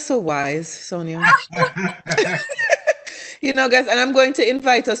 You're so wise, Sonya. Guys, and I'm going to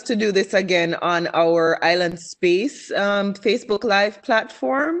invite us to do this again on our Island Space Facebook Live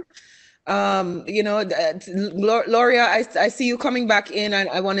platform. Gloria, I see you coming back in, and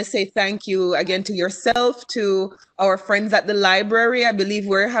I want to say thank you again to yourself, to our friends at the library. I believe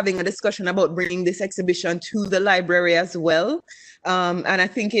we're having a discussion about bringing this exhibition to the library as well. And I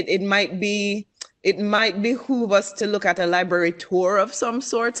think it might behoove us to look at a library tour of some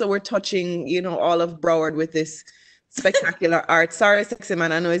sort. So we're touching, all of Broward with this spectacular art. Sorry, sexy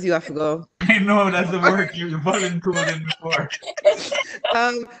man, I know you have to go. I know that's the work you volunteered in before.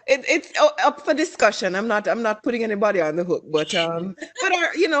 It's up for discussion. I'm not putting anybody on the hook, but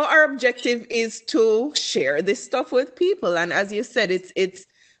our objective is to share this stuff with people. And as you said,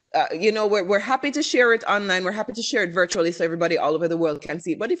 we're happy to share it online. We're happy to share it virtually so everybody all over the world can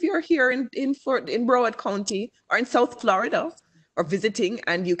see it. But if you're here in Broward County or in South Florida or visiting,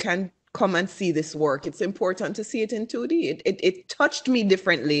 and you can come and see this work, it's important to see it in 2D. It touched me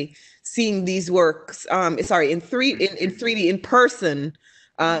differently seeing these works, in 3D in person,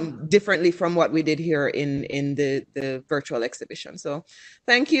 differently from what we did here in the virtual exhibition. So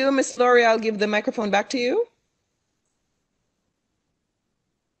thank you, Miss Lori. I'll give the microphone back to you.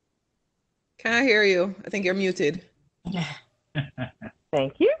 Can I hear you? I think you're muted.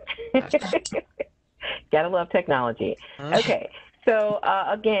 Thank you. Gotta love technology. Okay. So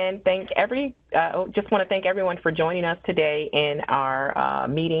again, just want to thank everyone for joining us today in our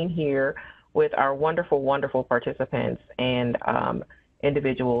meeting here with our wonderful, wonderful participants and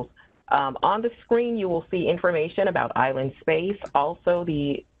individuals. On the screen, you will see information about Island Space, also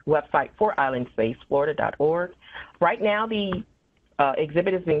the website for islandsspaceflorida.org. Right now, the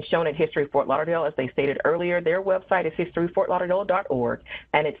exhibit is being shown at History Fort Lauderdale. As they stated earlier, their website is historyfortlauderdale.org,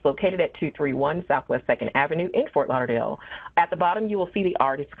 and it's located at 231 Southwest 2nd Avenue in Fort Lauderdale. At the bottom, you will see the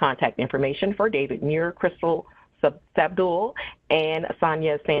artist's contact information for David Muir, Krystle Sabdul, and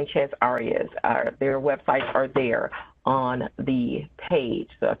Sonya Sanchez Arias. Their websites are there on the page.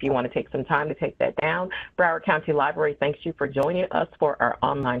 So if you want to take some time to take that down, Broward County Library thanks you for joining us for our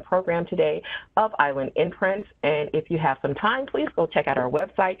online program today of Island Imprint. And if you have some time, please go check out our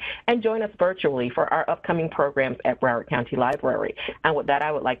website and join us virtually for our upcoming programs at Broward County Library. And with that,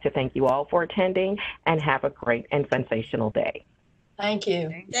 I would like to thank you all for attending and have a great and sensational day. Thank you.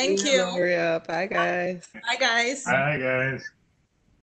 Thank you. Gloria. Bye, guys. Bye, guys. Bye, guys.